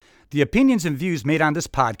The opinions and views made on this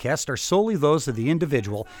podcast are solely those of the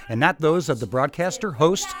individual and not those of the broadcaster,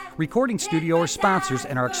 hosts, recording studio, or sponsors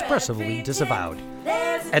and are expressly disavowed.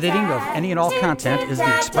 Editing of any and all content is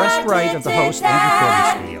the express right of the host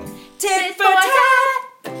and recording studio. Tit for tat!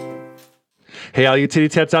 Hey, all you titty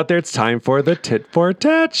tats out there, it's time for the Tit for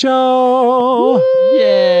Tat Show.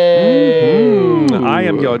 Yay! I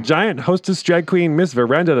am your giant hostess drag queen, Miss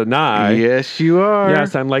Veranda Denai. Yes, you are.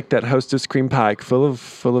 Yes, I'm like that hostess cream pie full of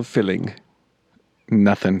filling.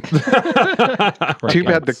 Nothing. Too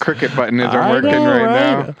bad the cricket button isn't working right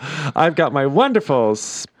now. I've got my wonderful...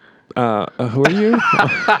 who are you?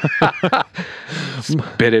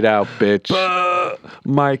 Spit it out, bitch.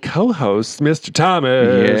 My co-host, Mr.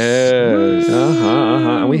 Thomas. Yes.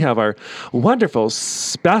 And we have our wonderful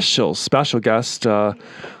special guest,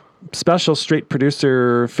 special straight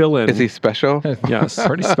producer fill-in. Is he special? Yes.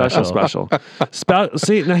 Pretty special.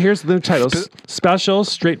 See, now here's the new title. Special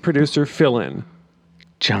straight producer fill-in.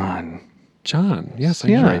 John. Yes, I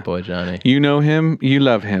Yeah. know. Straight boy Johnny. You know him. You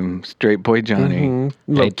love him. Straight boy Johnny.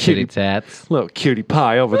 Little Hey, titty cutie, tats. little cutie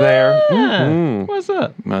pie over there. Yeah. What's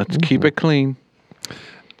up? Let's keep it clean.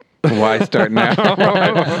 Why start now?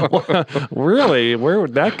 Really? Where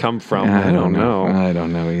would that come from? I don't know. I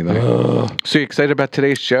don't know either. So you excited about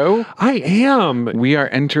today's show? I am. We are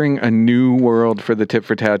entering a new world for the Tit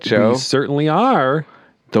for Tat show. We certainly are.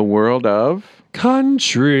 The world of...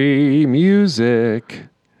 Country music.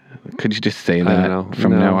 Could you just say I that don't know.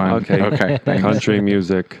 from No, now on? okay. Okay. Thanks. Country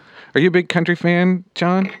music. Are you a big country fan,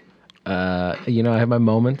 John? I have my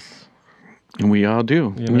moments. We all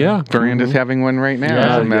do. Yeah. Veranda's having one right now,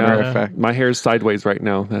 Yeah, as a matter yeah. of fact. My hair's sideways right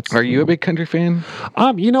now. Are you a big country fan?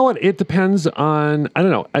 You know what? It depends on, I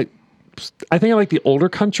don't know. I think I like the older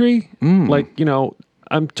country. Like,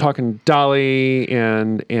 I'm talking Dolly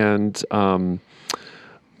and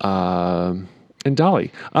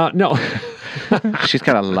Dolly. No. She's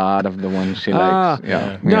got a lot of the ones she likes.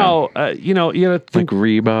 No, you gotta Like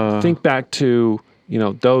Reba. think back to,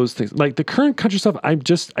 those things. Like the current country stuff, I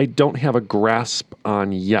don't have a grasp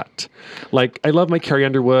on yet. Like I love my Carrie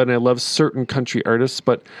Underwood and I love certain country artists,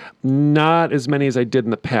 but not as many as I did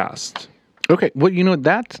in the past. Okay. Well,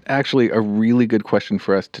 that's actually a really good question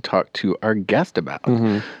for us to talk to our guest about.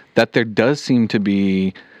 That there does seem to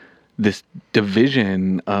be this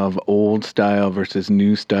division of old style versus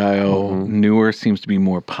new style. Newer seems to be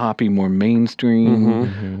more poppy, more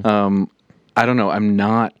mainstream. I don't know. I'm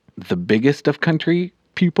not the biggest of country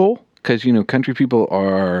people because, country people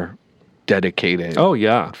are dedicated Oh,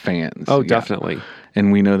 yeah. fans. Oh, Yeah. definitely.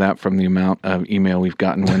 And we know that from the amount of email we've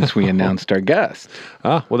gotten once we announced our guest.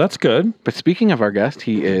 Well, that's good. But speaking of our guest,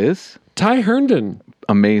 he is Ty Herndon.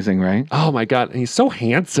 amazing, right? Oh, my God. He's so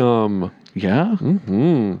handsome. Yeah?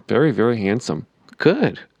 Very, very handsome.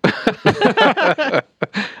 Good.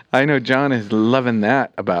 I know John is loving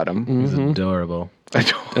that about him. He's adorable.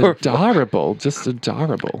 Adorable. Just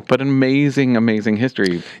adorable. But amazing, amazing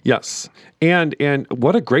history. Yes. And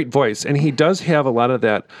what a great voice. And he does have a lot of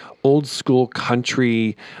that old school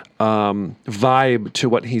country vibe to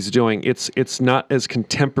what he's doing. It's not as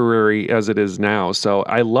contemporary as it is now. So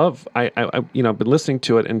I I've been listening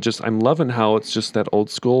to it and I'm loving how it's just that old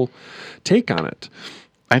school take on it.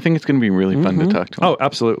 I think it's going to be really fun to talk to him. Oh,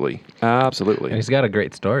 absolutely. Absolutely. And he's got a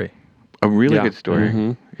great story. A really Yeah. good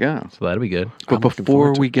story. Yeah. So that'll be good. But I'm looking before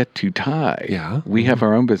forward to we get to Ty, Yeah. we have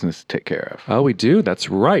our own business to take care of. Oh, we do. That's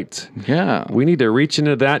right. Yeah. We need to reach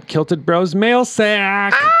into that Kilted Bros mail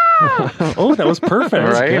sack. Oh, that was perfect.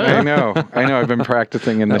 Right? I know. I've been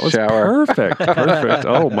practicing in the That was shower. perfect.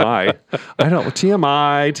 Oh my. I don't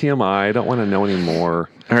TMI. I don't want to know anymore.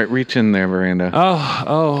 All right, reach in there, Veranda.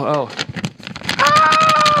 Oh.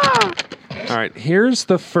 All right, here's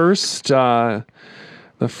the first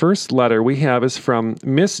letter we have is from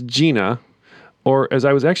Miss Gina, or as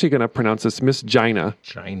I was actually going to pronounce this, Miss Gina.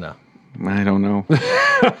 China. I don't know.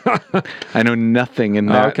 I know nothing in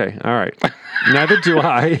that. Okay, all right. Neither do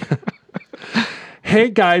I. Hey,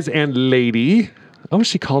 guys and lady. Oh,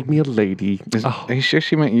 she called me a lady. Are you sure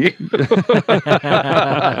she meant you?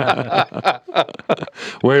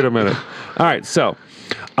 Wait a minute. All right, so,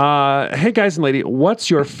 hey, guys and lady, what's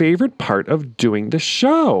your favorite part of doing the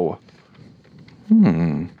show?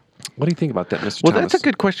 What do you think about that, Mr. Well, Thomas? that's a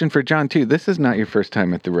good question for John, too. This is not your first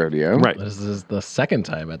time at the rodeo. Right. This is the second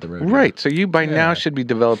time at the rodeo. Right. So you by now should be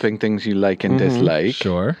developing things you like and dislike.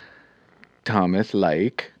 Sure. Thomas,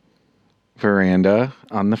 like. Veranda,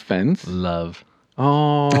 on the fence. Love.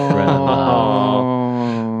 Oh.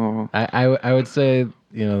 I would say,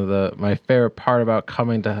 my favorite part about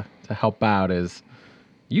coming to help out is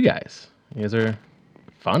you guys. You guys are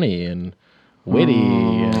funny and witty.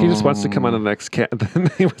 He just wants to come on the next cat.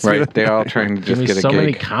 Right. They're all trying to Give just me get a so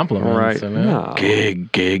many gig. compliments. Right. You know? No.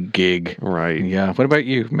 Gig. Right. Yeah. What about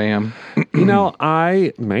you, ma'am? You know,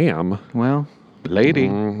 ma'am. Well, lady.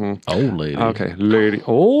 Oh, lady. Okay, lady.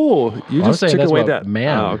 Oh, you I'm just saying took that's away what that.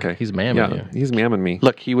 ma'am. Oh, okay. He's mamming yeah, you. he's mamming me.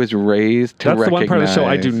 Look, he was raised to That's the one part of the show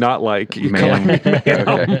I do recognize- not like. You Ma'am. calling me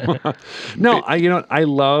Okay. No, I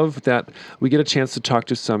love that we get a chance to talk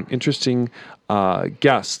to some interesting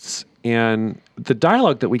guests, and the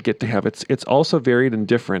dialogue that we get to have, it's also varied and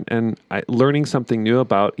different, and learning something new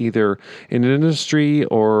about either an industry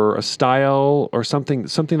or a style or something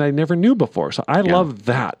that I never knew before. So I love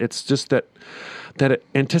that. It's just that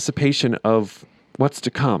anticipation of what's to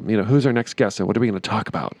come. You know, who's our next guest and what are we going to talk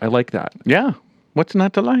about? I like that. Yeah. What's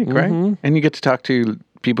not to like, right? And you get to talk to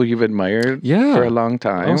people you've admired Yeah. for a long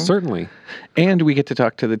time. Oh, certainly. And we get to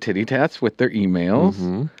talk to the titty tats with their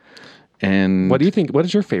emails. And What do you think? What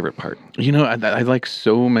is your favorite part? you know, I like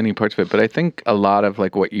so many parts of it, but I think a lot of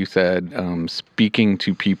like what you said, speaking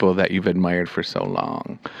to people that you've admired for so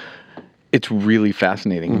long. It's really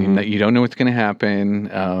fascinating. I mean, that you don't know what's going to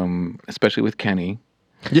happen, especially with Kenny.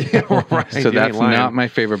 Yeah, right. So that's not my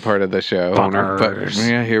favorite part of the show. But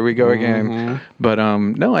yeah, here we go again. But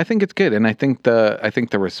no, I think it's good, and I think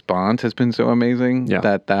the response has been so amazing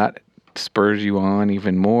that spurs you on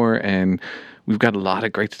even more. And we've got a lot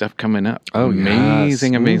of great stuff coming up. Oh,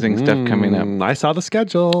 amazing stuff coming up. I saw the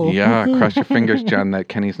schedule. Yeah, cross your fingers, John, that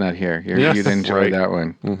Kenny's not here. Yes, You'd enjoy right. that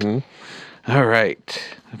one. All right,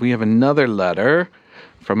 we have another letter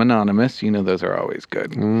from Anonymous. You know those are always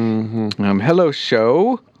good. Hello,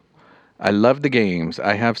 show. I love the games.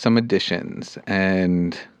 I have some additions.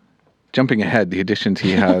 And jumping ahead, the additions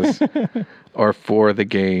he has are for the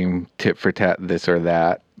game Tit for Tat, This or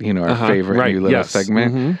That. You know, our favorite new little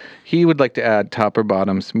segment. He would like to add top or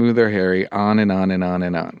bottom, smooth or hairy, on and on and on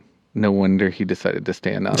and on. No wonder he decided to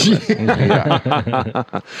stay anonymous.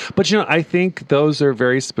 But, you know, I think those are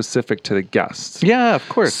very specific to the guests. Yeah, of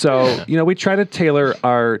course. So, you know, we try to tailor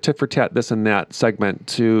our Tit for Tat, This and That segment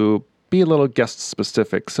to be a little guest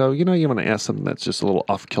specific. So, you know, you want to ask something that's just a little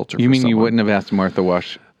off kilter. You mean you wouldn't have asked Martha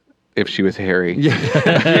Wash if she was hairy?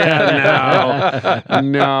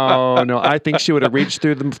 No. I think she would have reached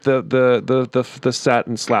through the set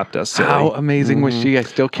and slapped us. Silly. How amazing was she? I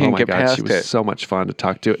still can't get past she was it. so much fun to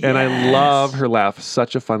talk to, and I love her laugh.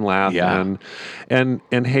 Such a fun laugh. Yeah. And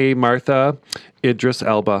hey, Martha, Idris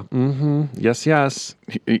Elba. Yes.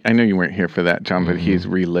 I know you weren't here for that, John, but he's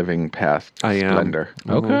reliving past I am. splendor.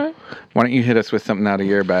 Okay. Why don't you hit us with something out of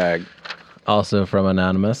your bag? Also from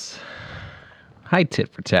Anonymous. Hi,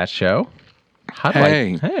 Tit for Tat Show. How do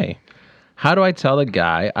Hey. How do I tell the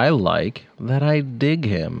guy I like that I dig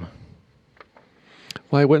him?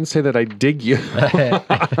 Well, I wouldn't say that I dig you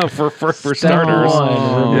for Step starters.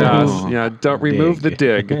 one, Yes. Yeah. Don't remove the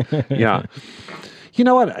dig. Yeah. You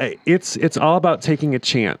know what? It's all about taking a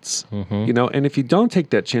chance, you know, and if you don't take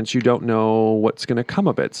that chance, you don't know what's going to come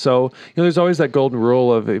of it. So, you know, there's always that golden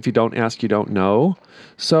rule of if you don't ask, you don't know.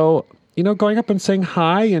 So, you know, going up and saying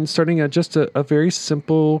hi and starting just a very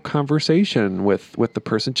simple conversation with the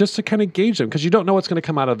person just to kind of gauge them, because you don't know what's going to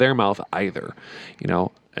come out of their mouth either, you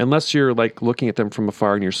know, unless you're like looking at them from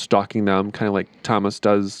afar and you're stalking them, kind of like Thomas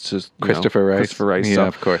does to Christopher Rice. Yeah, so.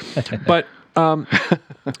 of course. But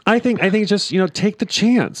I think just, you know, take the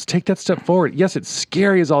chance, take that step forward. Yes, it's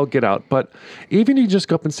scary as all get out, but even if you just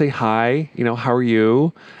go up and say hi, you know, how are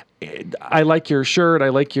you? I like your shirt. I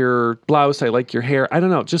like your blouse. I like your hair. I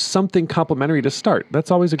don't know, just something complimentary to start.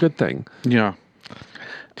 That's always a good thing. Yeah.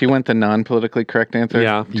 Do you want the non-politically correct answer?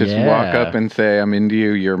 Yeah. Just Yeah. walk up and say, I'm into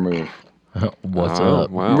you, your move. What's Oh,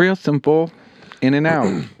 up? wow. Real simple, in and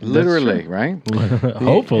out. Literally, right?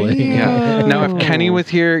 Hopefully. Yeah. Now, if Kenny was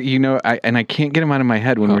here, you know, I can't get him out of my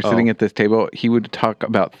head when we're sitting at this table, he would talk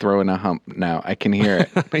about throwing a hump now. I can hear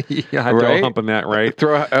it. Yeah, I throw a Right? hump in that, right?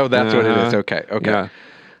 Oh, that's what it is. Uh-huh. Okay. Yeah.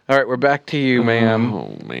 All right, we're back to you, ma'am.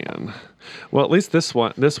 Oh man. Well, at least this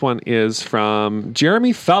one is from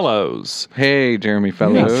Jeremy Fellows. Hey, Jeremy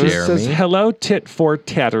Fellows. Yes, It Jeremy. says, "Hello, tit for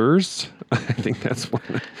tatters." I think that's one.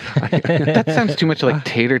 That sounds too much like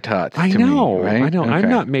tater tots I to know. me, right? I know. I'm Okay.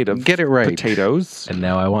 not made of Get it right. potatoes. And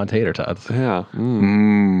now I want tater tots. Yeah.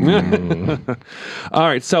 Mm. All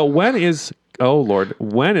right. So when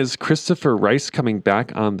is Christopher Rice coming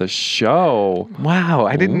back on the show? Wow,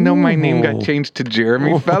 I didn't know my name got changed to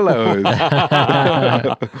Jeremy Fellows.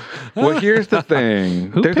 Well, here's the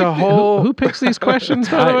thing. There's a whole... Who picks these questions,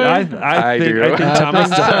 by the way? I do. think Thomas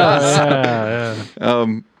does.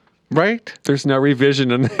 Right? There's no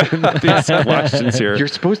revision in these questions here. You're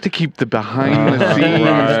supposed to keep the behind-the-scenes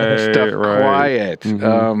Right, stuff right. quiet.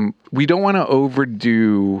 We don't want to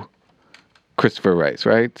overdo Christopher Rice,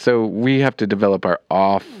 right? So we have to develop our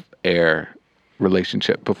off-air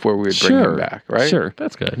relationship before we would bring him back, right? Sure.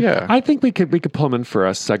 That's good. Yeah. I think we could pull him in for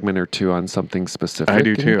a segment or two on something specific. I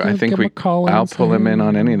do too. I think I'll pull him in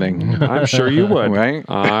on anything. I'm sure you would. Right?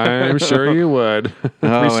 I'm sure you would.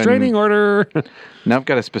 Restraining order. Now I've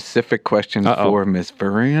got a specific question for Miss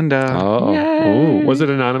Veranda. Oh. Ooh. Was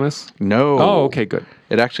it anonymous? No. Oh, okay, good.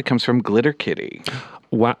 It actually comes from Glitter Kitty.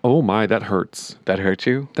 Wow. Oh my, that hurts. That hurt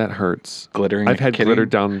you? That hurts. Glittering I've had kitty? glitter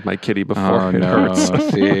down my kitty before. Oh, It no. hurts.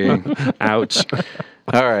 See? Ouch.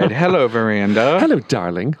 All right. Hello, Veranda. Hello,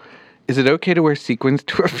 darling. Is it okay to wear sequins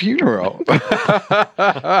to a funeral?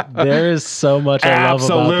 There is so much I love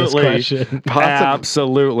about this Absolutely. question.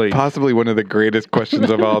 Absolutely. Possibly one of the greatest questions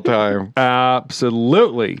of all time.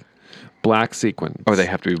 Absolutely. Black sequins. Oh, they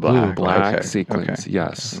have to be black. Black Okay. sequins, Okay.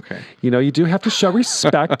 yes. Okay. You know, you do have to show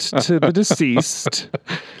respect to the deceased.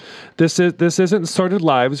 This isn't Sordid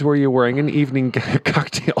Lives where you're wearing an evening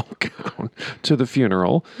cocktail gown to the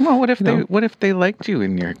funeral. Well, what if they liked you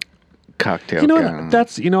in your cocktail You know gown?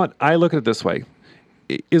 what? I look at it this way.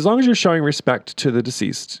 As long as you're showing respect to the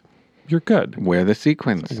deceased, you're good. Wear the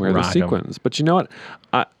sequins. Wear the Rock 'em. sequins. But you know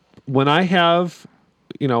what? When I have,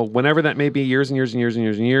 whenever that may be, years and years and years and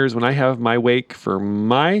years and years, when I have my wake for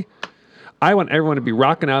I want everyone to be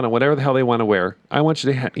rocking out on whatever the hell they want to wear. I want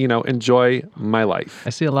you to, enjoy my life. I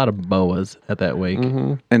see a lot of boas at that wake.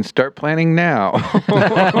 And start planning now.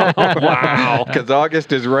 Wow. Because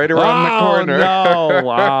August is right around the corner. No,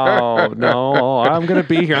 wow, no. I'm gonna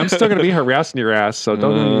be here. I'm still gonna be harassing your ass, so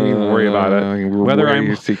don't even worry about it. Wear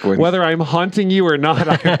your sequins. Whether I'm haunting you or not,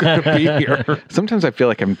 I'm gonna be here. Sometimes I feel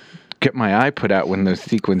like I'm get my eye put out when those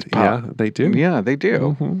sequins pop. Yeah, they do. Yeah, they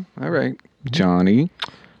do. All right. Johnny.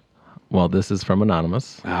 Well, this is from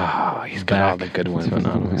Anonymous. Oh, he's got all the good ones. To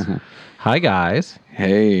Anonymous. Hi, guys.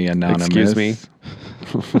 Hey, Anonymous. Excuse me.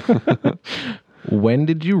 When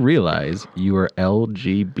did you realize you were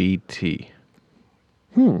LGBT?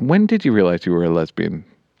 When did you realize you were a lesbian?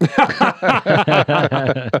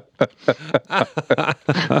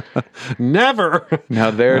 Never.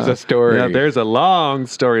 Now there's a story. Yeah, there's a long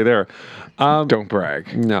story there. Don't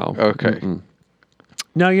brag. No. Okay.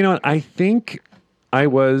 No, you know what? I think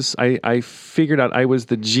I figured out I was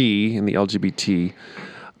the G in the LGBT.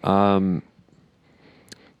 I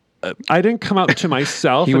didn't come out to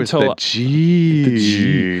myself He was until the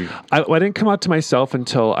G. I didn't come out to myself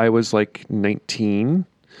until I was like 19.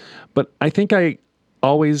 But I think I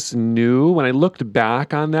always knew when I looked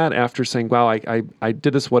back on that after saying, wow, I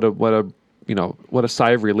did this, what a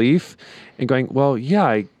sigh of relief, and going, well, yeah,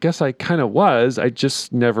 I guess I kind of was. I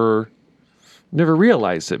just never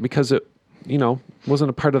realized it because it, wasn't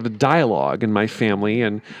a part of the dialogue in my family,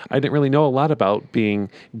 and I didn't really know a lot about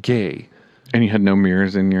being gay. And you had no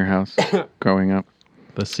mirrors in your house growing up?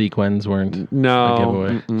 The sequins weren't No. a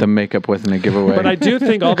giveaway. The makeup wasn't a giveaway? But I do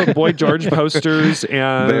think all the Boy George posters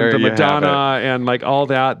and There the you have Madonna and like all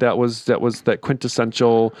that was that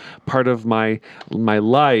quintessential part of my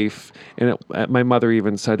life. And my mother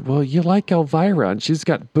even said, "Well, you like Elvira and she's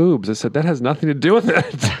got boobs." I said, "That has nothing to do with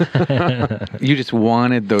it." You just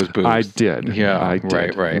wanted those boobs. I did. Yeah, I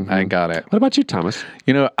did. Right. I got it. What about you, Thomas?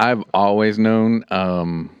 I've always known,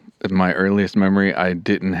 in my earliest memory, I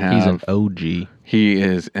didn't have... He's an OG. He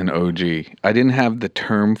is an OG. I didn't have the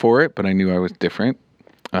term for it, but I knew I was different.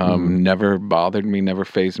 Never bothered me, never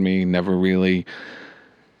fazed me, never really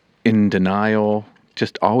in denial.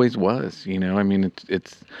 Just always was, I mean,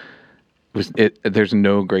 there's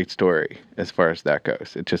no great story as far as that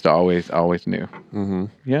goes. It just always knew. Mm-hmm.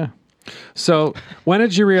 Yeah. So, when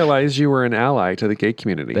did you realize you were an ally to the gay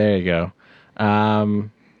community? There you go.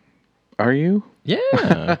 Are you?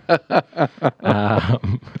 Yeah.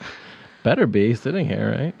 Better be sitting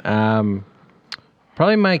here, right?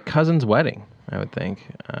 Probably my cousin's wedding, I would think.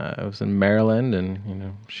 I was in Maryland,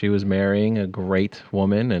 and she was marrying a great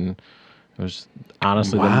woman, and it was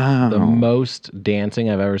honestly the most dancing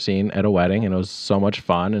I've ever seen at a wedding, and it was so much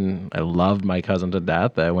fun, and I loved my cousin to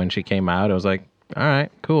death. That when she came out, I was like, all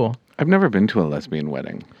right, cool. I've never been to a lesbian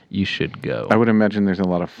wedding. You should go. I would imagine there's a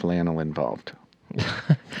lot of flannel involved.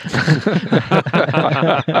 I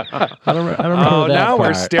don't know that now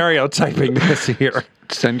we're part. stereotyping this here.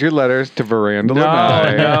 Send your letters to Veranda No,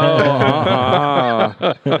 Lanai.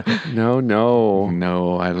 No.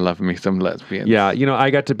 No, I love me some lesbians. Yeah, I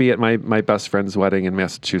got to be at my best friend's wedding in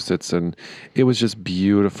Massachusetts, and it was just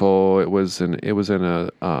beautiful. It was in a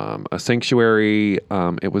sanctuary.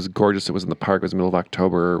 It was gorgeous. It was in the park. It was the middle of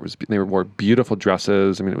October. They wore beautiful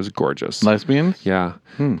dresses. I mean, it was gorgeous. Lesbians? Yeah,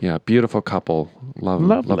 yeah, beautiful couple.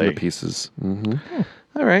 Love the pieces. Mm-hmm.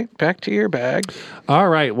 All right, back to your bag. All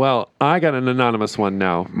right, well, I got an anonymous one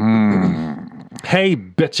now. Hey,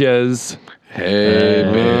 bitches. Hey,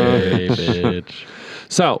 Hey, bitch.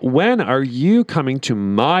 So, when are you coming to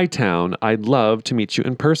my town? I'd love to meet you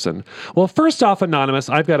in person. Well, first off, Anonymous,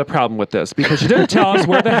 I've got a problem with this because you didn't tell us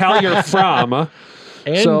where the hell you're from.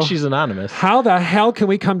 And So, she's anonymous. How the hell can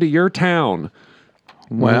we come to your town?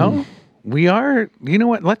 Well, we are, you know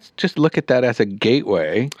what? Let's just look at that as a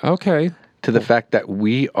gateway Okay. to the fact that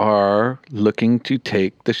we are looking to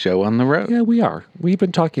take the show on the road. Yeah, we are. We've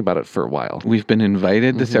been talking about it for a while. We've been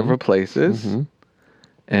invited to several places.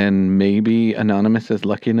 And maybe Anonymous is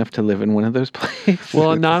lucky enough to live in one of those places.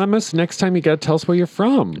 Well, Anonymous, next time you got to tell us where you're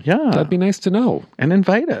from. Yeah. That'd be nice to know. And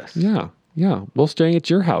invite us. Yeah. Yeah. We'll stay at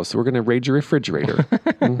your house. We're going to raid your refrigerator.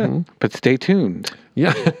 But stay tuned.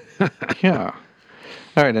 Yeah. Yeah.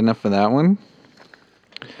 All right, enough of that one.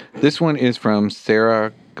 This one is from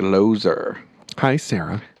Sarah Gloser. Hi,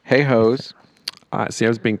 Sarah. Hey, hoes. See, I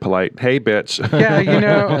was being polite. Hey, bitch. Yeah, you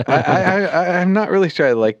know, I'm not really sure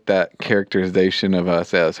I like that characterization of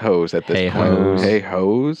us as hoes at this Hey, point. hoes. Hey,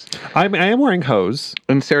 hoes. I am wearing hose.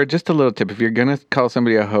 And Sarah, just a little tip. If you're going to call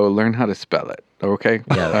somebody a hoe, learn how to spell it. Okay?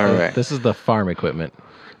 Yeah, All right. This is the farm equipment.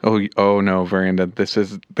 Oh, no, Veranda. This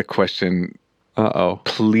is the question. Uh-oh.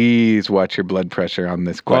 Please watch your blood pressure on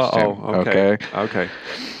this question. Uh-oh. Okay. Okay.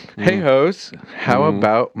 Hey, hoes. How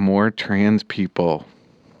about more trans people?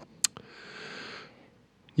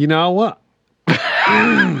 You know what?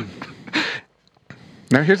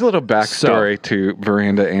 Now, here's a little backstory to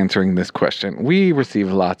Veranda answering this question. We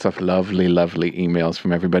receive lots of lovely, lovely emails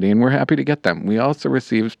from everybody, and we're happy to get them. We also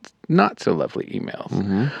received not so lovely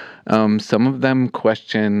emails. Some of them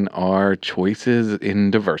question our choices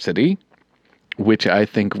in diversity, which I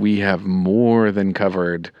think we have more than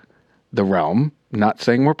covered the realm. Not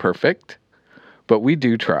saying we're perfect, but we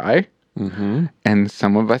do try. And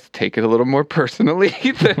some of us take it a little more personally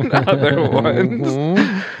than other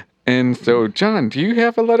ones. And so, John, do you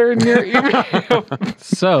have a letter in your email?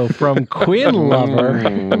 So, from Quinn Lover.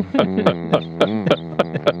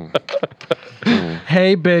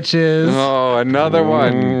 Hey, bitches. Oh, another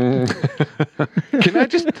one. Can I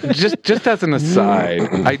just as an aside,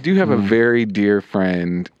 I do have a very dear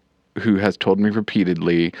friend who has told me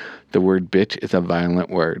repeatedly the word bitch is a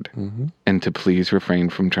violent word and to please refrain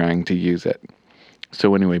from trying to use it.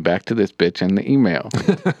 So anyway, back to this bitch and the email.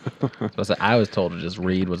 So I was told to just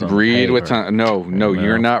read what's on the Read paper. what's on. No,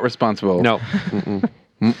 you're not responsible. No.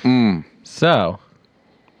 So,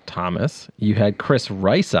 Thomas, you had Chris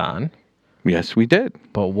Rice on, Yes, we did.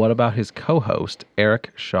 but what about his co-host,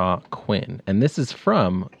 Eric Shaw Quinn? And this is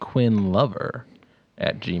from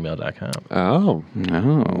quinnlover@gmail.com. Oh.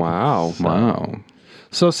 No. Wow. Wow.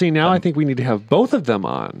 So see, now I think we need to have both of them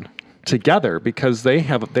on together because they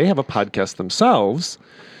have a podcast themselves.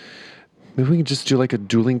 Maybe we can just do like a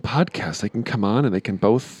dueling podcast. They can come on and they can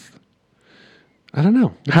both. I don't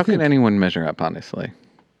know. How can anyone measure up, honestly?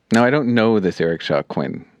 Now, I don't know this Eric Shaw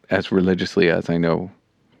Quinn as religiously as I know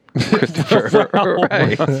Christopher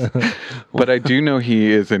Rice. But I do know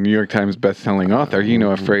he is a New York Times best-selling author. You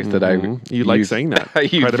know, a phrase that I You like use- saying that I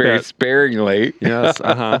use quite a very bit. sparingly. Yes.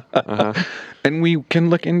 And we can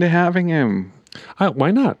look into having him.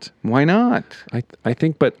 Why not? Why not? I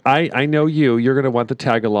think, but I know you. You're going to want the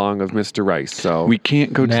tag along of Mr. Rice. So We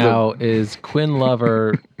can't go Now, to is Quinn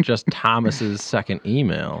Lover just Thomas's second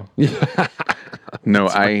email the... No,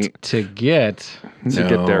 to get to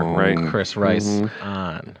get there, right? Chris Rice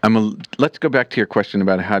on? Let's go back to your question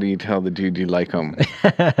about how do you tell the dude you like him?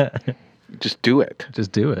 Just do it.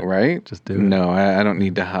 Just do it. Right? Just do it. No, I don't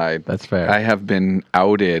need to hide. That's fair. I have been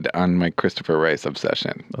outed on my Christopher Rice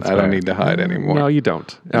obsession. I fair. don't need to hide anymore. No, you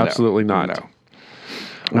don't. Absolutely not.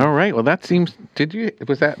 No. All right. Well, that seems...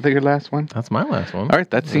 Was that your last one? That's my last one. All right.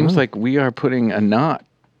 That seems like we are putting a knot.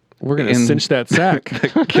 We're going to In- cinch that sack.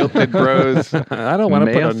 Kilted Bros. I don't want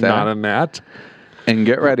to put Mail a sack. knot on that. And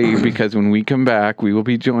get ready because when we come back, we will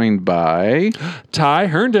be joined by... Ty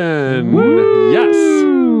Herndon. Yes.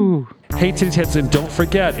 Hey, Titty Tits, and don't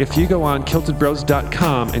forget, if you go on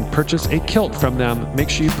kiltedbros.com and purchase a kilt from them, make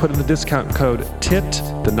sure you put in the discount code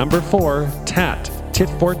TIT4TAT,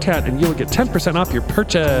 TIT4TAT, and you'll get 10% off your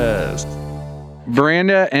purchase.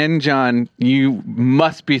 Veranda and John, you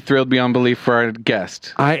must be thrilled beyond belief for our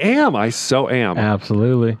guest. I am. I so am.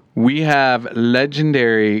 Absolutely. We have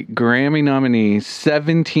legendary Grammy nominee,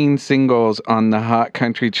 17 singles on the Hot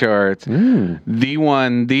Country charts. The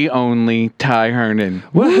one, the only, Ty Herndon.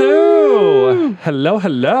 Woohoo! Hello,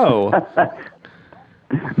 hello.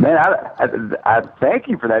 Man, I thank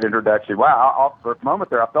you for that introduction. Wow, for a moment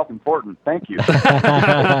there, I felt important. Thank you.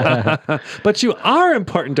 But you are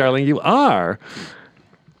important, darling. You are.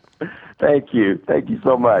 Thank you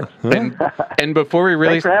so much. And before we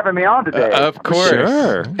really Thanks for having me on today. Of course.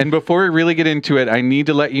 Sure. And before we really get into it, I need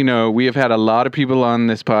to let you know we have had a lot of people on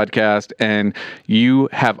this podcast, and you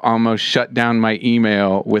have almost shut down my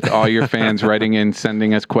email with all your fans writing in,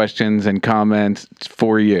 sending us questions and comments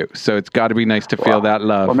for you. So it's got to be nice to feel that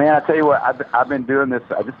love. Well, man, I tell you what, I've been doing this.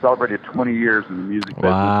 I just celebrated 20 years in the music business.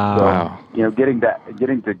 Wow. So, getting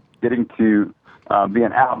to be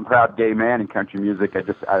an out and proud gay man in country music,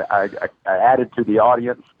 I added to the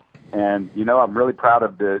audience, and I'm really proud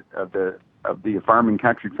of the affirming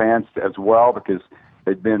country fans as well, because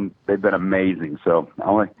they've been amazing. So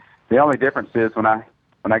the only difference is when I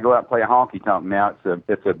go out and play a honky tonk now,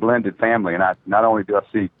 it's a blended family, and not only do I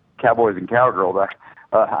see cowboys and cowgirls,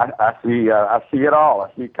 I see it all.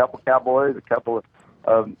 I see a couple cowboys, a couple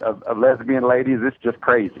of lesbian ladies. It's just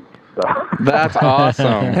crazy. So. That's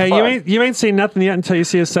awesome. Hey, you ain't seen nothing yet until you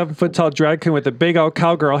see a 7-foot-tall drag queen with a big old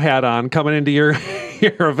cowgirl hat on coming into your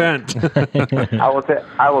event. I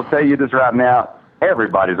will tell you this right now.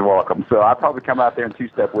 Everybody's welcome. So I'll probably come out there and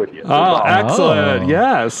two-step with you. Oh, excellent. Oh.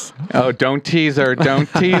 Yes. Oh, don't tease her. Don't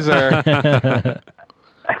tease her.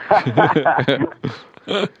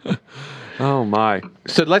 Oh, my.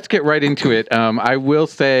 So let's get right into it. I will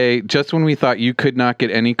say, just when we thought you could not get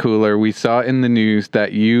any cooler, we saw in the news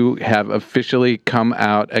that you have officially come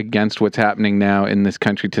out against what's happening now in this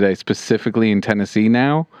country today, specifically in Tennessee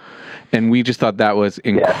now. And we just thought that was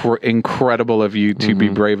incredible of you to be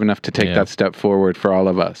brave enough to take that step forward for all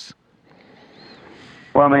of us.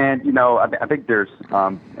 Well, man, I think there's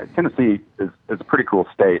Tennessee is a pretty cool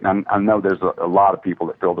state, and I know there's a lot of people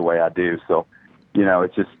that feel the way I do. So,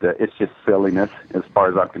 it's just silliness as far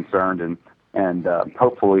as I'm concerned, and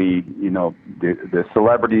hopefully, the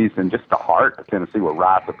celebrities and just the heart of Tennessee will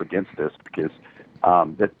rise up against this, because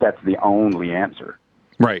that's the only answer.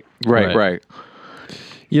 Right.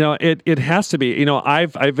 It has to be.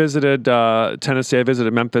 I visited Tennessee. I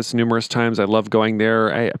visited Memphis numerous times. I love going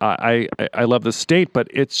there. I love the state, but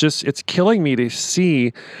it's killing me to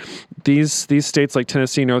see these states like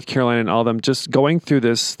Tennessee, North Carolina, and all of them just going through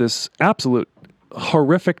this absolute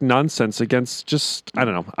horrific nonsense against just, I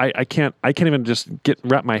don't know. I can't even just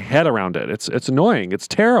wrap my head around it. It's annoying. It's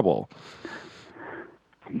terrible.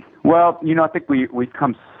 Well, I think we've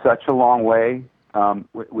come such a long way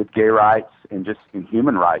with gay rights and just in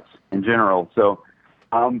human rights in general. So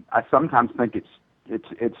I sometimes think it's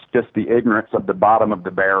just the ignorance of the bottom of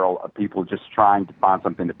the barrel of people just trying to find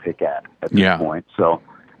something to pick at this point. So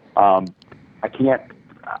I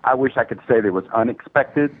wish I could say that it was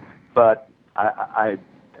unexpected, but I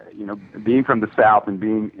being from the South and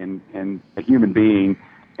being in a human being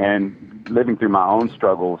and living through my own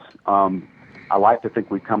struggles, I like to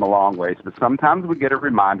think we've come a long ways, but sometimes we get a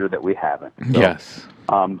reminder that we haven't. So, yes.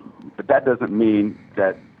 But that doesn't mean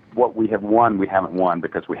that what we have won, we haven't won,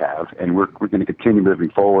 because we have, and we're going to continue moving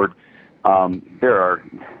forward. I'm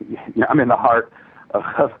in the heart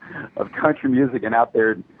of country music, and out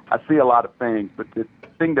there I see a lot of things, but the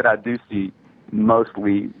thing that I do see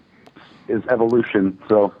mostly is evolution.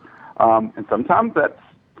 So, and sometimes that's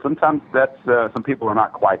some people are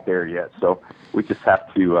not quite there yet. So we just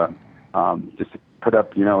have to just put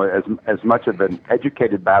up, as much of an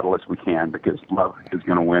educated battle as we can, because love is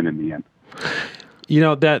going to win in the end.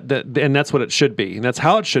 And that's what it should be, and that's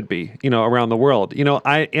how it should be, around the world.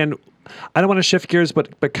 I don't want to shift gears, but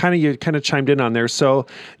you chimed in on there. So,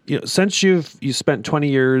 since you spent 20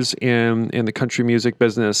 years in the country music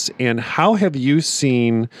business, and how have you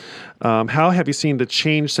seen the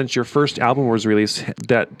change since your first album was released?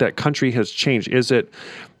 That country has changed.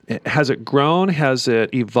 Has it grown? Has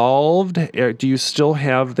it evolved? Do you still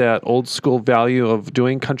have that old school value of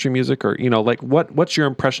doing country music, or what's your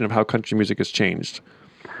impression of how country music has changed?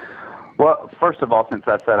 Well, first of all, since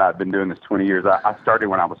I said I've been doing this 20 years, I started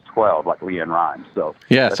when I was 12, like LeAnn Rimes. So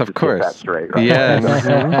yes, of course. Get that straight, right? Yes.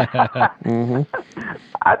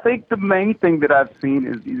 I think the main thing that I've seen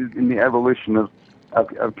is in the evolution of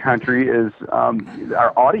country is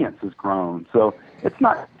our audience has grown. So it's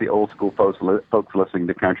not the old school folks listening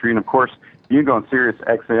to country. And of course, you can go on Sirius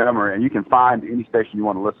XM and you can find any station you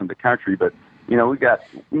want to listen to country. But we have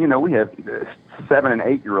 7 and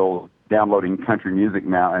 8 year olds downloading country music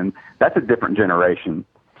now, and that's a different generation.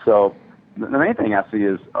 So the main thing I see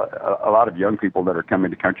is a lot of young people that are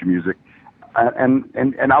coming to country music,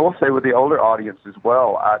 and I will say with the older audience as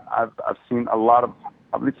well. I've seen a lot of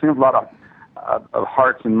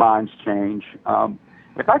hearts and minds change.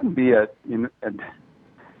 If I can be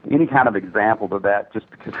any kind of example to that, just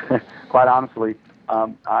because, quite honestly,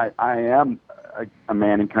 I am a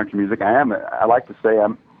man in country music. I like to say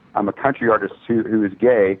I'm a country artist who is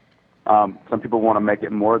gay, Some people want to make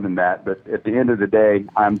it more than that, but at the end of the day,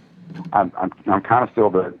 I'm kind of still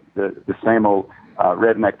the same old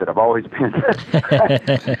redneck that I've always been.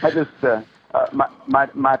 I just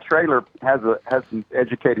my trailer has some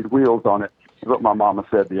educated wheels on it. Is what my mama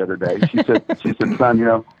said the other day. She said, son, you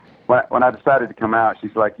know, when I decided to come out,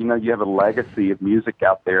 she's like, you know, you have a legacy of music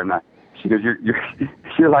out there, and she goes,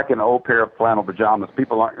 you're like an old pair of flannel pajamas.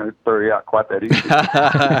 People aren't going to throw you out quite that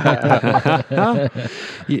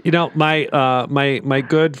easy. You know, my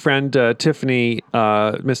good friend Tiffany,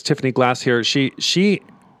 Miss Tiffany Glass here, she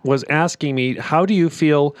was asking me, how do you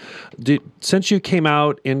feel, since you came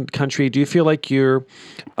out in country, do you feel like you're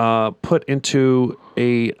put into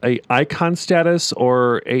a icon status,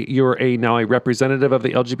 or you're now a representative of the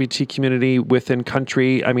LGBT community within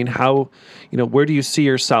country? I mean, how, you know, where do you see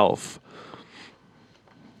yourself?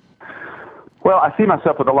 Well, I see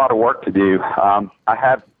myself with a lot of work to do. I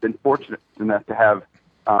have been fortunate enough to have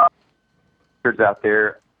records out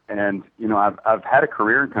there, and you know, I've had a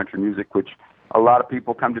career in country music, which a lot of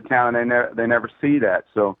people come to town and they never see that.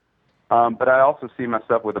 So, but I also see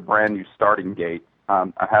myself with a brand new starting gate.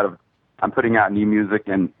 I'm putting out new music,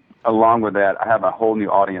 and along with that, I have a whole new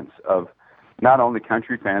audience of not only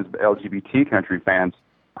country fans but LGBT country fans.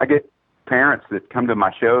 I get parents that come to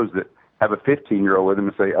my shows that have a 15-year-old with them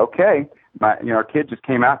and say, "Okay, our kid just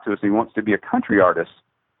came out to us and he wants to be a country artist."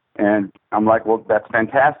 And I'm like, "Well, that's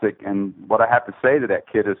fantastic." And what I have to say to that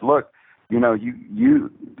kid is, "Look, you know, you're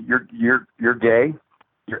gay,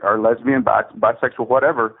 or lesbian, bisexual,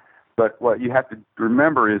 whatever. But what you have to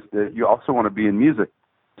remember is that you also want to be in music.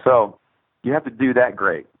 So you have to do that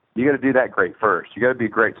great. You got to do that great first. You got to be a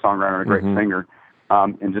great songwriter and a great singer,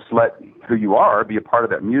 and just let who you are be a part of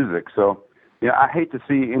that music." So, you know, I hate to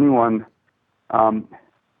see anyone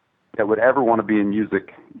that would ever want to be in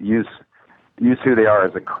music use who they are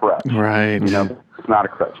as a crutch. Right. You know, it's not a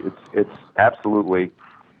crutch. It's absolutely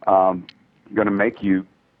going to make you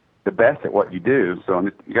the best at what you do. So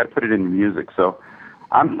you got to put it in your music. So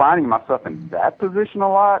I'm finding myself in that position a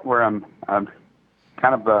lot, where I'm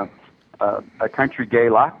kind of a country gay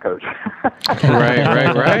life coach.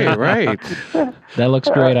 Right. That looks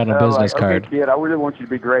great on a business card. Okay, kid, I really want you to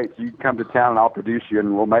be great. So you can come to town and I'll produce you,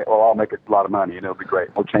 and we'll all make a lot of money, and it'll be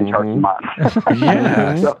great. We'll change hearts and minds.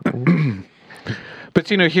 Yeah. So,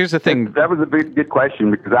 but you know, here's the thing. That was a good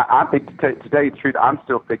question, because I think, to tell you the truth, I'm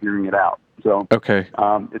still figuring it out. So okay,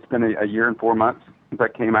 it's been a year and 4 months since I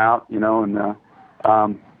came out, you know, and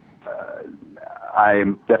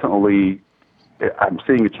I'm definitely, I'm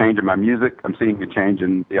seeing a change in my music. I'm seeing a change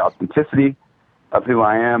in the authenticity of who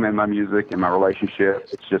I am in my music and my relationship.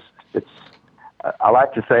 I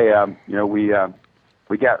like to say, you know, we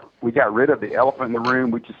got rid of the elephant in the room.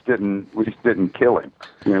 We just didn't kill him.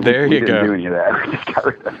 You know, we didn't do any of that. We just got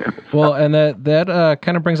rid of him. Well, and that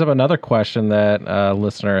kind of brings up another question that a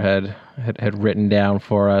listener had written down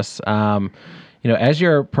for us. You know, as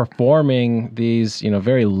you're performing these, you know,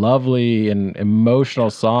 very lovely and emotional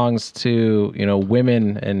songs to, you know,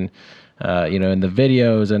 women, and you know, in the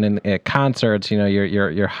videos and in concerts, you know,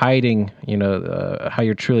 you're hiding, you know, how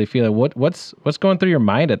you're truly feeling. What's going through your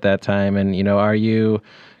mind at that time? And, you know, are you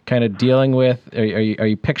kind of dealing with? Are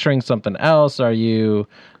you picturing something else? Are you,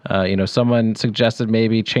 you know, someone suggested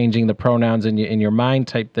maybe changing the pronouns in your mind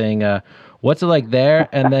type thing? What's it like there?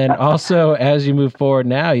 And then also, as you move forward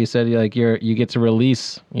now, you said you get to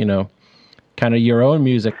release, you know, kind of your own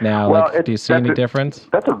music now. Well, like, do you see any difference?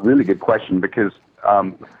 That's a really good question, because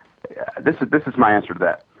this is my answer to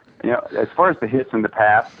that. You know, as far as the hits in the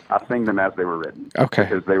past, I sing them as they were written. Okay.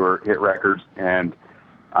 Because they were hit records, and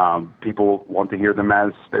people want to hear them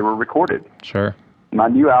as they were recorded. Sure. My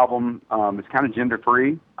new album is kind of gender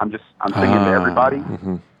free. I'm singing to everybody.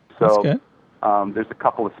 Mm-hmm. So That's good. there's a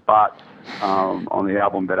couple of spots on the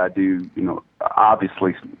album that I do. You know,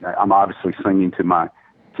 I'm obviously singing to my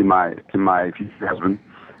future husband,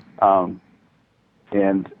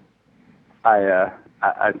 and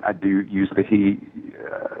I do use the he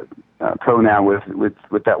pronoun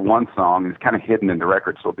with that one song. It's kind of hidden in the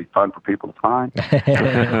record, so it'll be fun for people to find.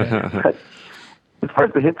 But as far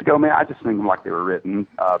as the hits go, man, I just sing them like they were written.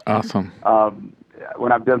 Awesome.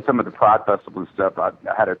 When I've done some of the Pride Festival and stuff, I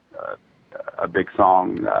had a big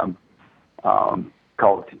song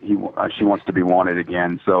called "She Wants to Be Wanted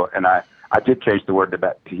Again." So, and I did change the word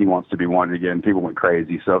to "He Wants to Be Wanted Again." People went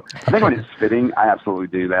crazy. So I think when it's fitting, I absolutely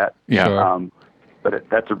do that. Yeah. Sure. But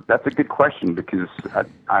that's a good question because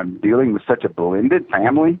I'm dealing with such a blended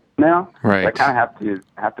family now. Right. I kind of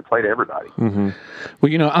have to play to everybody. Mm-hmm.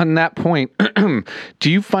 Well, on that point,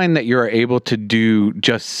 do you find that you're able to do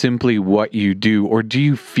just simply what you do, or do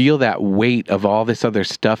you feel that weight of all this other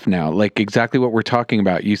stuff now? Like exactly what we're talking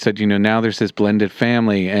about. You said, now there's this blended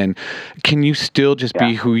family, and can you still just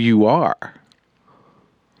be who you are?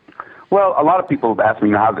 Well, a lot of people have asked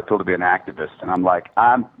me, how does it feel to be an activist? And I'm like,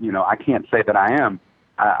 I can't say that I am.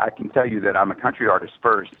 I can tell you that I'm a country artist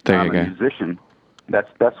first. I'm a musician.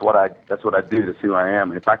 That's what I do. That's who I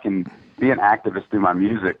am. And if I can be an activist through my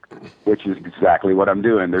music, which is exactly what I'm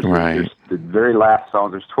doing. There's the very last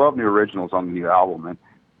song. There's 12 new originals on the new album, and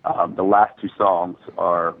the last 2 songs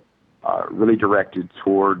are really directed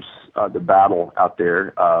towards the battle out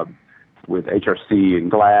there with HRC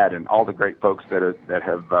and GLAAD and all the great folks that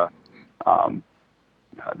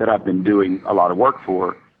I've been doing a lot of work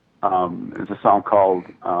for. There's a song called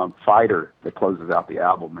Fighter that closes out the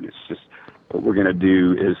album, and it's just what we're going to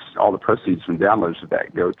do is all the proceeds from downloads of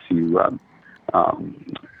that go to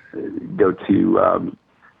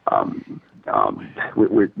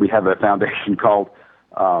we have a foundation called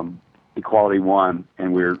Equality One,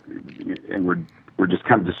 and we're just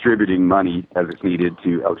kind of distributing money as it's needed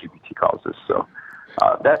to LGBT causes. So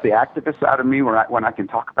that's the activist side of me when I can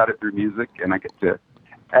talk about it through music, and I get to,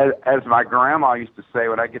 as my grandma used to say,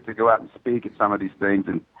 when I get to go out and speak at some of these things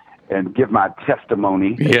and give my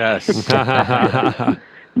testimony. Yes. Used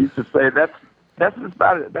to say that's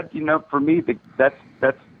about it. That for me, that's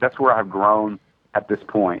where I've grown at this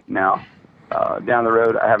point. Now, down the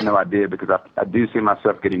road, I have no idea because I do see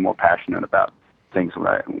myself getting more passionate about things when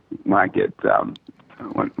I get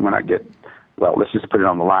well, let's just put it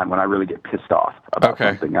on the line. When I really get pissed off about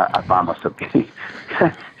something, I find myself getting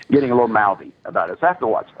a little mouthy about it. So I have to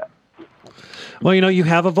watch that. Well, you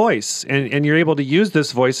have a voice, and you're able to use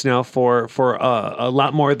this voice now for a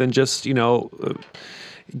lot more than just,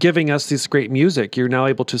 giving us this great music. You're now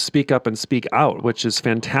able to speak up and speak out, which is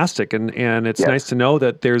fantastic. And it's nice to know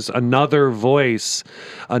that there's another voice,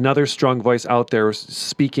 another strong voice out there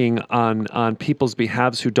speaking on people's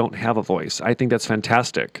behalves who don't have a voice. I think that's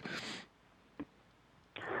fantastic.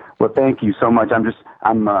 Well, thank you so much.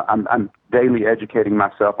 I'm daily educating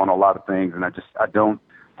myself on a lot of things, and I don't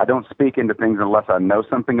speak into things unless I know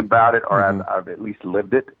something about it or I've at least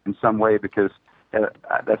lived it in some way, because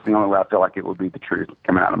that's the only way I feel like it will be the truth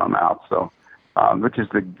coming out of my mouth. So, which is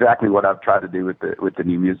exactly what I've tried to do with the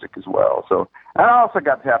new music as well. So, and I also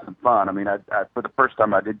got to have some fun. I mean, I for the first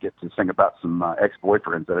time I did get to sing about some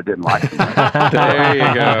ex-boyfriends that I didn't like. There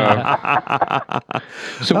you go.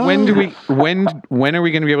 So when are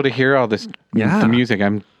we going to be able to hear all this the music?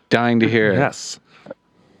 I'm dying to hear it. Yes.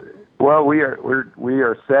 Well, we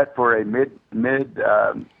are set for a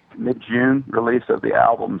mid-June release of the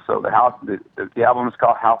album. So the album is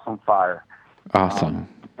called House on Fire. Awesome.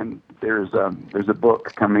 And there's a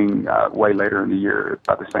book coming way later in the year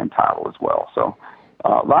by the same title as well. So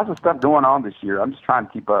lots of stuff going on this year. I'm just trying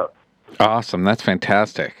to keep up. Awesome. That's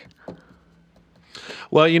fantastic.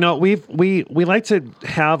 Well, we like to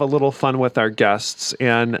have a little fun with our guests,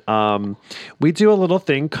 and we do a little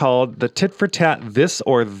thing called the Tit for Tat This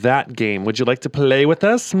or That game. Would you like to play with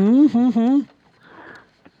us? Mm-hmm.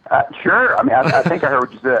 Sure. I mean, I think I heard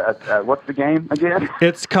what you said. What's the game again?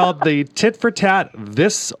 It's called the Tit for Tat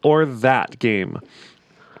This or That game.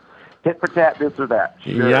 Tit for tat, this or that.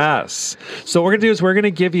 Sure. Yes. So what we're going to do is we're going to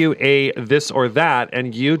give you a this or that,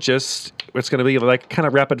 and it's going to be like kind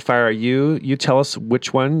of rapid fire. You tell us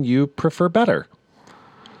which one you prefer better.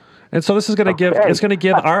 And so this is going to give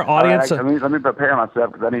our audience. Right, let me prepare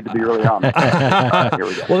myself because I need to be really honest. Here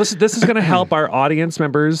we go. Well, this is going to help our audience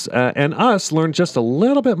members and us learn just a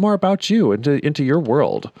little bit more about you into your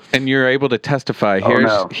world. And you're able to testify. Here's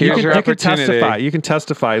your opportunity. You can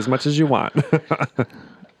testify as much as you want.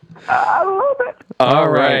 A little bit. All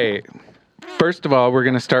right. First of all, we're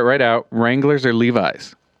going to start right out. Wranglers or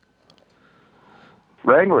Levi's?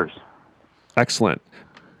 Wranglers. Excellent.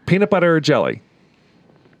 Peanut butter or jelly?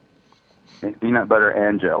 Peanut butter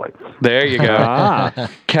and jelly. There you go.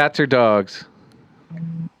 Cats or dogs?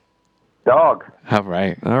 Dog. All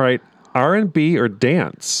right. R&B or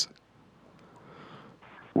dance?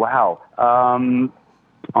 Wow. On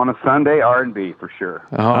a Sunday, R&B for sure.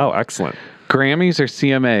 Oh, excellent. Grammys or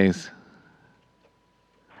CMAs?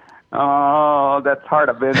 Oh, that's hard.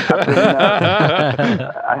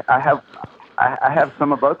 I have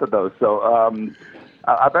some of both of those. So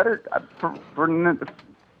I better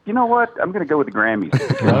you know what? I'm going to go with the Grammys.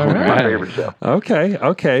 All right. My favorite show.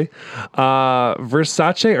 Okay.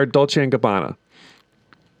 Versace or Dolce & Gabbana?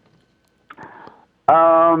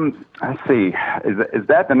 Let's see. Is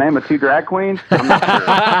that the name of two drag queens? I'm not sure.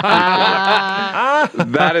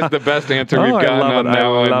 That is the best answer we've gotten on that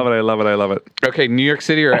one. I love it. Okay, New York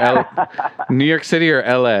City or New York City or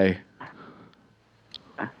LA?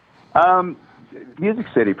 Music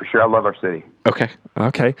City for sure. I love our city. Okay.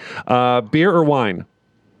 Okay. Beer or wine?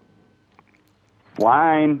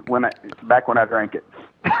 Wine back when I drank it.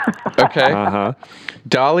 Okay. Uh-huh.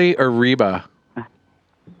 Dolly or Reba?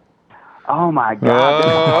 Oh my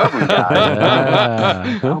God!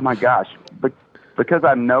 Oh my gosh! Because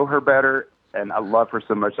I know her better and I love her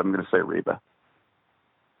so much, I'm going to say Reba.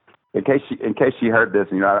 In case she heard this,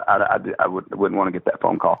 I wouldn't want to get that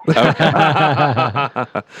phone call.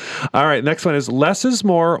 All right, next one is less is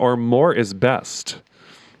more or more is best.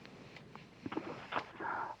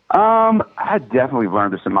 I definitely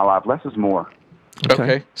learned this in my life. Less is more.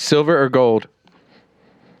 Okay. Silver or gold?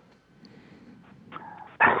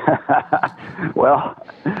 Well,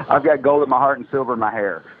 I've got gold in my heart and silver in my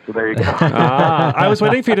hair. So there you go. I was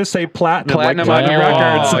waiting for you to say platinum. Platinum like on your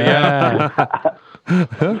records. Yeah.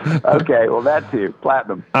 Okay, well, that too.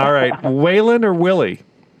 Platinum. All right, Waylon or Willie?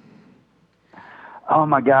 Oh,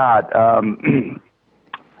 my God.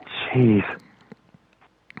 Jeez.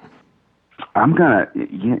 I'm going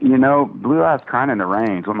to, Blue Eyes Crying in the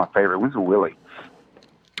Rain is one of my favorite. When's Willie?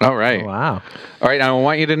 All right. Wow. All right, I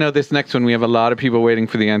want you to know this next one. We have a lot of people waiting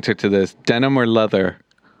for the answer to this. Denim or leather?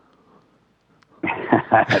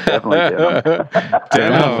 Definitely denim.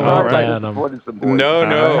 Denim. All Sorry, right. I disappointed some boys.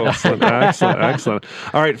 No. Excellent.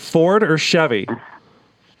 All right, Ford or Chevy?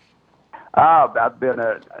 I've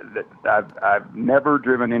never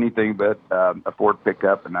driven anything but a Ford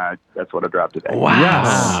pickup, and that's what I drive today. Wow. Yes.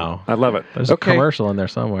 Wow. I love it. There's Okay. a commercial in there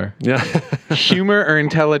somewhere. Yeah. Humor or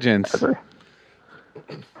intelligence?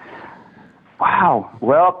 Wow.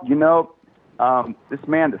 Well, this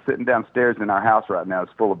man that's sitting downstairs in our house right now is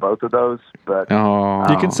full of both of those. But Oh,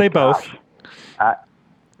 You can say both.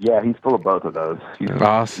 yeah, he's full of both of those. He's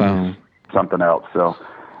awesome. something else. So,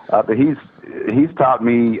 but he's taught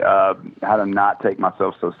me how to not take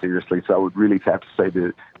myself so seriously. So I would really have to say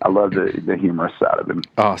that I love the humorous side of him.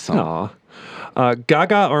 Awesome. Aw.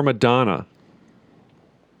 Gaga or Madonna?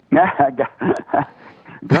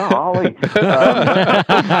 Golly.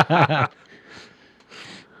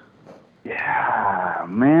 Yeah,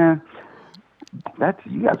 man.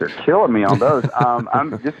 You guys are killing me on those.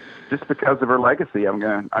 I'm just because of her legacy. I'm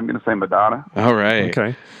gonna say Madonna. All right.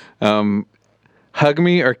 Okay. Hug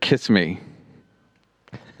me or kiss me?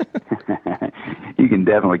 You can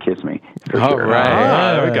definitely kiss me. For All sure.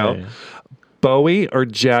 right. There we go. Bowie or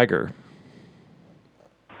Jagger?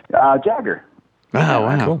 Jagger. Oh,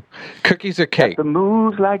 wow. Cool. Cookies or cake? The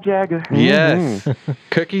moves like Jagger. Yes.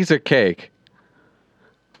 Cookies or cake?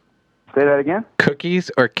 Say that again.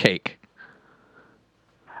 Cookies or cake?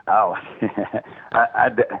 Oh, I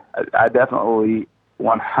definitely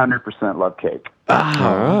 100% love cake.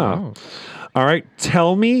 Oh. All right.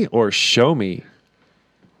 Tell me or show me?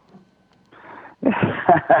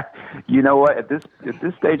 You know what? At this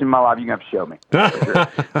stage in my life, you have to show me.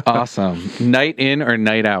 Awesome. Night in or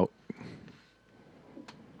night out?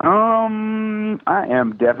 I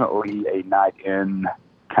am definitely a night in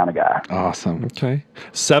kind of guy. Awesome. Okay.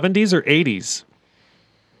 70s or 80s?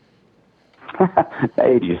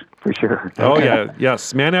 80s for sure. Oh, yeah.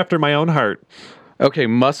 Yes. Man after my own heart. Okay,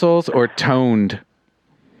 muscles or toned?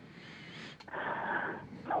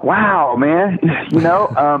 Wow, man.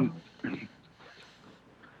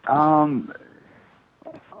 I'm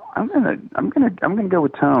gonna go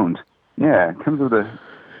with toned. Yeah, it comes with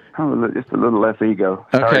just a little less ego.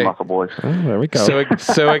 Okay. Sorry, muscle boys. Oh, there we go.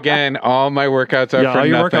 So again, all my workouts are yeah, for all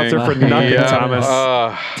your nothing. workouts are for nothing, Yeah. Thomas.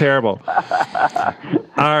 Terrible.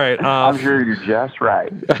 All right. I'm sure you're just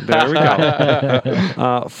right. There we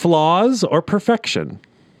go. Flaws or perfection?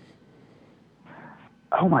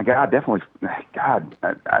 Oh my God, definitely. God,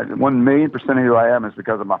 1,000,000% of who I am is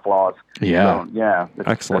because of my flaws. Yeah. So, yeah.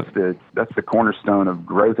 Excellent. That's the cornerstone of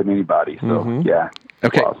growth in anybody. So yeah.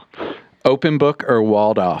 Okay. Flaws. Open book or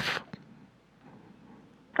walled off?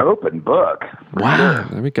 Open book. Wow.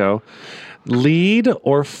 There we go. Lead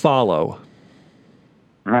or follow?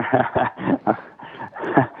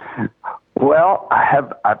 Well,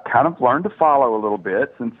 I've kind of learned to follow a little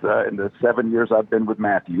bit since in the 7 years I've been with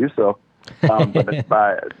Matthew. So,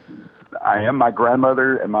 but I am my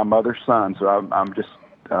grandmother and my mother's son. So I'm just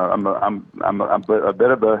I'm a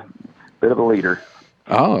bit of a leader.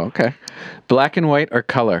 Oh, okay. Black and white or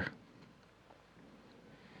color?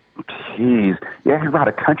 Jeez, yeah, you write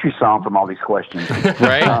a country song from all these questions.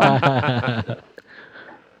 Right?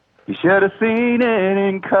 You should have seen it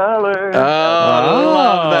in color. Oh, I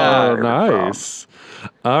love that. Nice.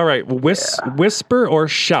 All right. Whisper or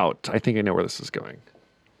shout? I think I know where this is going.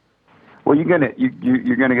 Well, you're gonna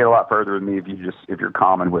get a lot further with me if you're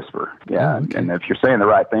calm and whisper. Yeah, and if you're saying the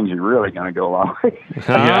right things, you're really gonna go a long way.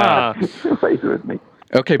 Ah. Ways with me.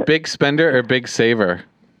 Okay, big spender or big saver?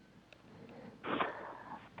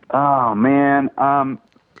 Oh man, I'm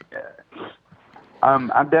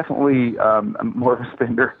definitely more of a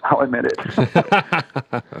spender. I'll admit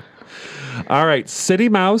it. All right. City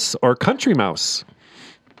mouse or country mouse?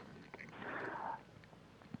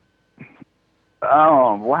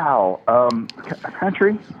 Oh wow,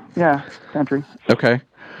 country. Yeah, country. Okay.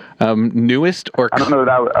 Newest or I don't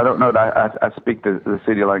know that I speak the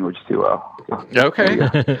city language too well. okay.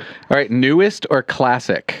 All right, newest or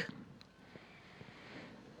classic?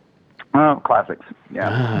 Oh, classics.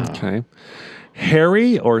 Yeah. Okay.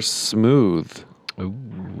 Hairy or smooth?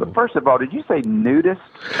 But first of all, did you say nudist?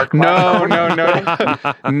 Or No,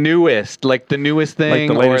 classic? no. Newest, like the newest thing,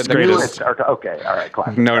 the latest, or the greatest. Newest. Okay, all right,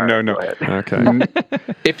 classic. No, All right, no. go ahead.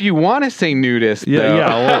 Okay. If you want to say nudist, though,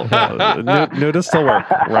 Yeah. Nudist will work,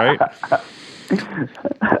 right?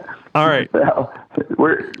 All right. Well,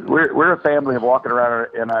 we're a family of walking around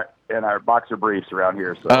in our boxer briefs around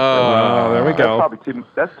here. So Oh, there we go.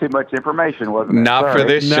 That's too much information, wasn't it? not for Sorry.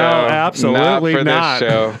 this No, show. absolutely not. For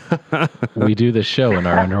not. this show. We do the show in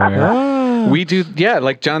our underwear. We do, yeah.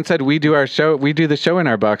 Like John said, we do our show. We do the show in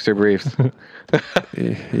our boxer briefs.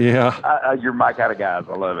 Yeah. You're my kind of guys.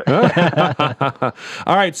 I love it.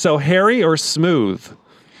 All right. So hairy or smooth?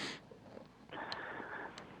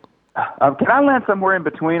 Can I land somewhere in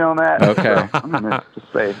between on that? Okay. I'm gonna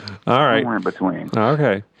just say All right. somewhere in between.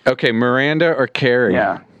 Okay. Okay, Miranda or Carrie?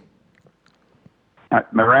 Yeah.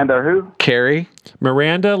 Miranda, who? Carrie?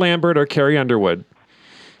 Miranda Lambert or Carrie Underwood?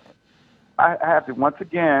 I have to once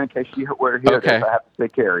again, in case she were here, Okay. I have to say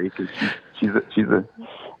Carrie because she's a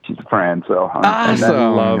friend. So Awesome.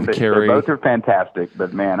 and Love Carrie. Both are fantastic,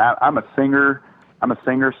 but man, I'm a singer. I'm a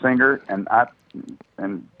singer, and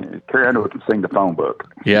Carrie Underwood can sing the phone book.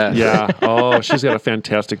 Yes. Yeah. Oh, she's got a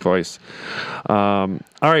fantastic voice. All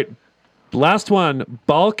right. Last one.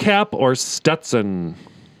 Ball cap or Stetson?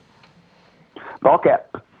 Ball cap,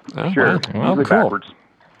 Oh, sure. wow. Usually Cool. backwards.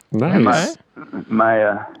 Nice.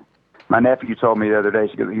 My nephew told me the other day,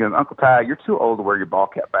 he goes, Uncle Ty, you're too old to wear your ball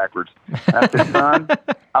cap backwards. And I said, son,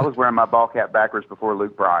 I was wearing my ball cap backwards before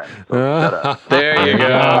Luke Bryan. So shut up. There you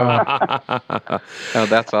go. Oh,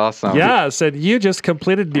 that's awesome. Yeah. Said you just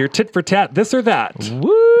completed your tit for tat, this or that.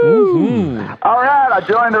 Woo! All right, I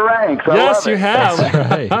joined the ranks. I Yes, love you it. have.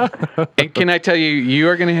 Right. And can I tell you, you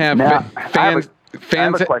are going to have Now, fans. I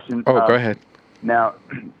have a question. Oh, go ahead. Now,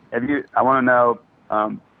 I want to know,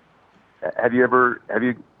 have you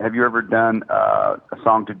ever done a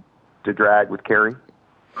song to drag with Carrie?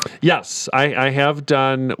 Yes, I have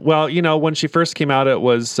done. Well, when she first came out, it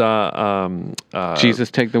was Jesus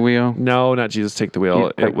Take the Wheel. No, not Jesus Take the Wheel.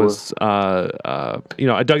 Jesus Take It was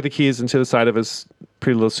I dug the keys into the side of his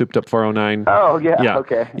Pretty Little Souped Up 409. Oh yeah, Yeah.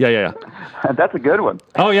 okay. Yeah. That's a good one.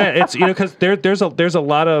 Oh yeah, it's because there's a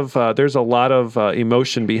lot of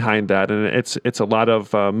emotion behind that, and it's a lot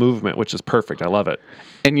of movement, which is perfect. I love it.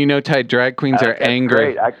 And Ty, drag queens are That's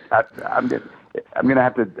angry. Great. I'm gonna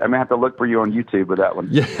have to look for you on YouTube with that one.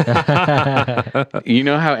 Yeah. You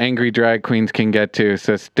know how angry drag queens can get to,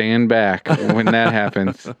 so stand back when that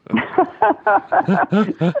happens.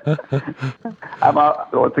 I'm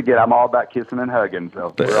all about kissing and hugging.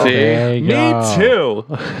 So we're all- See? There you Me go.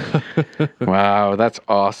 too. Wow, that's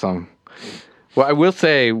awesome. Well, I will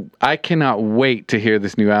say, I cannot wait to hear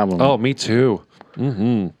this new album. Oh, me too.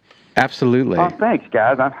 Absolutely. Oh, thanks,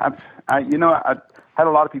 guys. I had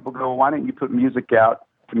a lot of people go, well, why didn't you put music out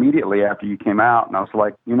immediately after you came out? And I was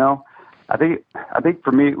like, I think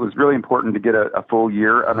for me it was really important to get a full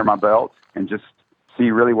year under my belt and just see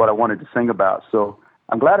really what I wanted to sing about. So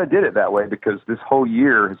I'm glad I did it that way because this whole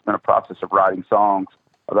year has been a process of writing songs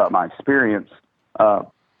about my experience. So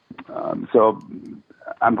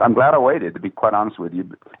I'm glad I waited, to be quite honest with you.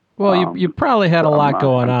 Well, you probably had a lot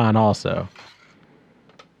going on also.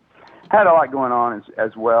 Had a lot going on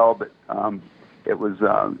as well, but it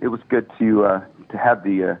was good to have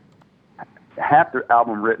the half the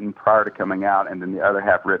album written prior to coming out, and then the other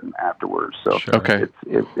half written afterwards. So Okay.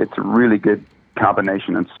 it's a really good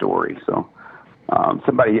combination and story. So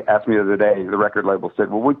somebody asked me the other day, the record label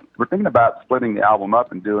said, "Well, we're thinking about splitting the album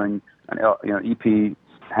up and doing an EP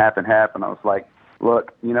half and half," and I was like,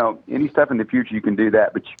 "Look, any stuff in the future you can do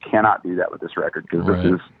that, but you cannot do that with this record because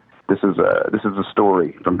Right. this is a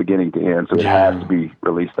story from beginning to end, so it has to be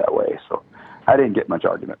released that way." So I didn't get much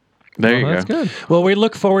argument. There you That's go. good. Well, we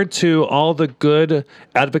look forward to all the good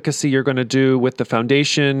advocacy you're going to do with the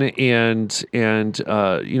foundation and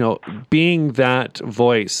being that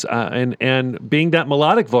voice and being that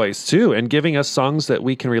melodic voice too, and giving us songs that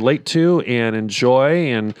we can relate to and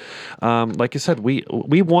enjoy. And like I said, we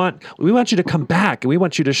want you to come back, and we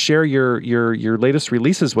want you to share your latest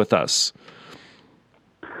releases with us.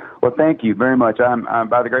 Well, thank you very much. I'm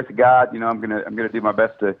by the grace of God, I'm gonna do my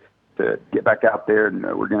best to get back out there, and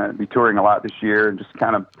we're gonna be touring a lot this year. And just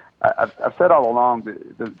kind of, I've said all along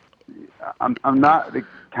that I'm not the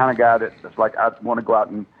kind of guy that's like I want to go out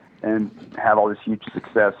and have all this huge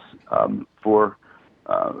success for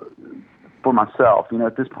myself.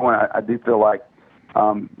 At this point, I do feel like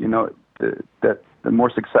that the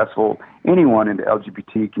more successful anyone in the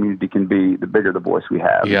LGBT community can be, the bigger the voice we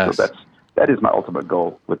have. Yes. So that is my ultimate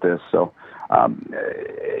goal with this. So,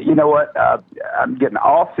 you know what? I'm getting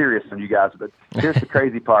all serious on you guys, but here's the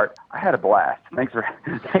crazy part. I had a blast. Thanks for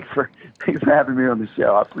having me on the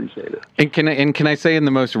show. I appreciate it. And can I say in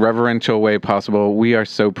the most reverential way possible, we are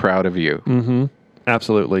so proud of you. Mm-hmm.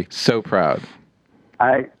 Absolutely. So proud.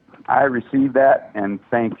 I received that, and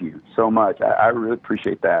thank you so much. I really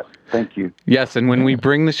appreciate that. Thank you. Yes, and when we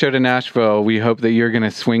bring the show to Nashville, we hope that you're going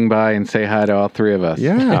to swing by and say hi to all three of us.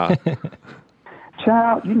 Yeah.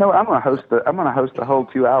 Child, I'm going to host the whole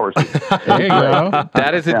 2 hours. There you go.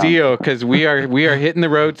 That is a deal, because we are hitting the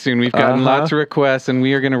road soon. We've gotten lots of requests, and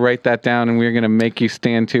we are going to write that down, and we are going to make you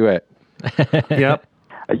stand to it. Yep.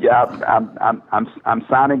 Yeah, I'm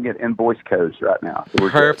signing it in voice codes right now. So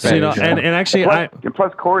we're Perfect. So, and actually,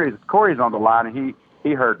 plus Corey's on the line, and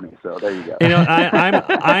he heard me. So there you go.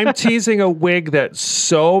 I'm teasing a wig that's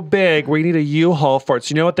so big we need a U-Haul for it.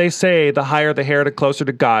 So you know what they say: the higher the hair, the closer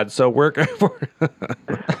to God. So we're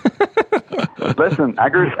Listen, I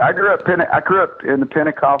grew up in the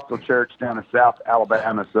Pentecostal church down in South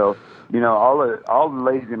Alabama. So all the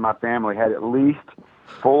ladies in my family had at least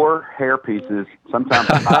 4 hair pieces, sometimes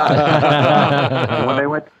 5.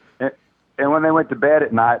 And when they went to bed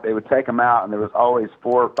at night, they would take them out, and there was always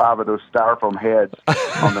 4 or 5 of those styrofoam heads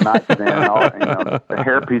on the nightstand. And the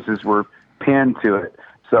hair pieces were pinned to it.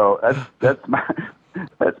 So that's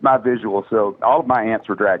my visual. So all of my aunts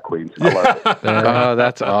were drag queens. I love it. Oh,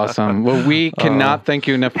 that's awesome. Well, we cannot thank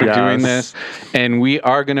you enough for doing this, and we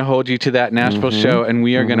are going to hold you to that Nashville show, and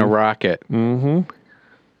we are going to rock it. Mm-hmm.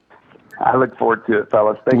 I look forward to it,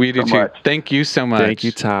 fellas. Thank you so much. Thank you so much. Thank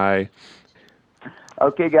you, Ty.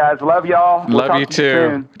 Okay, guys. Love y'all. Love talk you to too.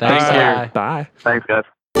 soon. Thanks, Thank Ty. you. Bye. Thanks, guys.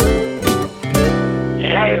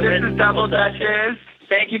 Hey, this is Double Dutchess.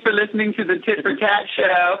 Thank you for listening to the Tit for Tat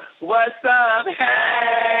Show. What's up?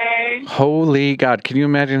 Hey! Holy God. Can you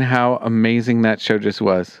imagine how amazing that show just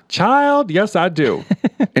was? Child, yes, I do.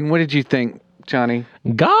 And what did you think, Johnny?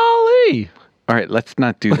 Golly. All right, let's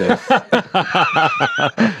not do this. Let's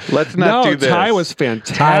not do this. Ty was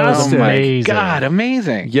fantastic. Ty was Oh my amazing. God,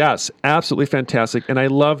 amazing. Yes, absolutely fantastic. And I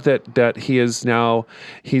love that he is now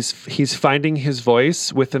he's finding his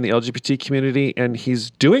voice within the LGBT community, and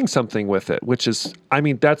he's doing something with it, which is,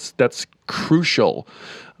 that's crucial.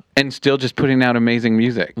 And still just putting out amazing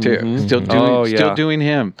music too. Mm-hmm. Still doing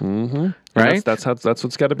him. Mm-hmm. Right? That's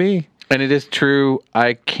what's got to be. And it is true.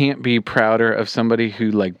 I can't be prouder of somebody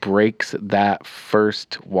who breaks that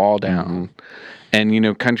first wall down. Mm-hmm.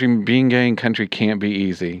 And being gay in country can't be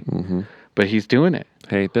easy. Mm-hmm. But he's doing it.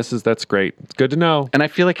 Hey, that's great. It's good to know. And I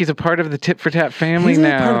feel like he's a part of the Tit for Tat family He's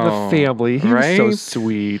now. a part of the family. He's right? so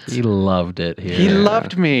sweet. He loved it here. He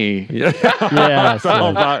loved me. Yes. all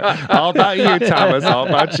about you, Thomas. All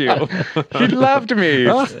about you. He loved me.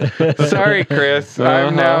 Sorry, Chris.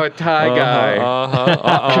 I'm now a Thai guy.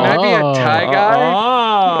 Can I be a Thai guy?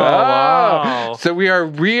 Wow. So we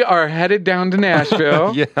are headed down to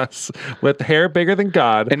Nashville. Yes, with hair bigger than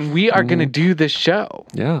God. And we are going to do this show.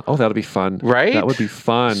 Yeah. Oh, that'll be fun. Right? That would be fun.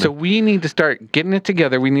 So we need to start getting it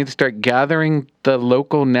together. We need to start gathering the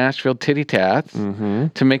local Nashville titty tats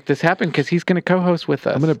to make this happen, because he's going to co-host with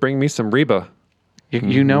us. I'm going to bring me some Reba.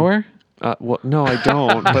 You know her? Well, no, I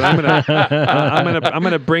don't. But I'm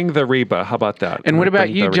gonna bring the Reba. How about that? And what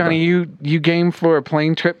about you, Johnny? You game for a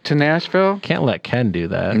plane trip to Nashville? Can't let Ken do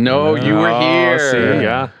that. No, you were here. See,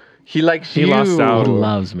 yeah. He likes He you. lost out. He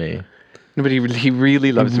loves me. No, but he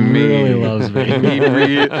really loves me. Really loves me.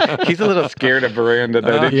 He's a little scared of Veranda,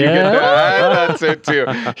 though. Did you get Yeah? that? I thought so, too.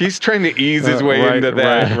 He's trying to ease his way into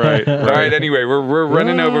that. Right. All right, anyway, we're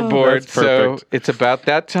running overboard. That's So perfect. it's about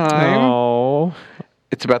that time. Oh,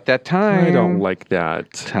 It's about that time. I don't like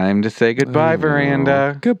that. Time to say goodbye,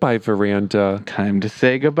 Veranda. Goodbye, Veranda. Time to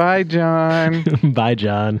say goodbye, John. Bye,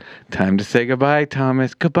 John. Time to say goodbye,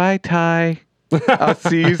 Thomas. Goodbye, Ty. I'll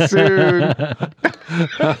see you soon.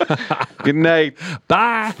 Good night.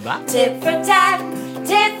 Bye. Tit for tat,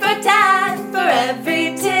 forever.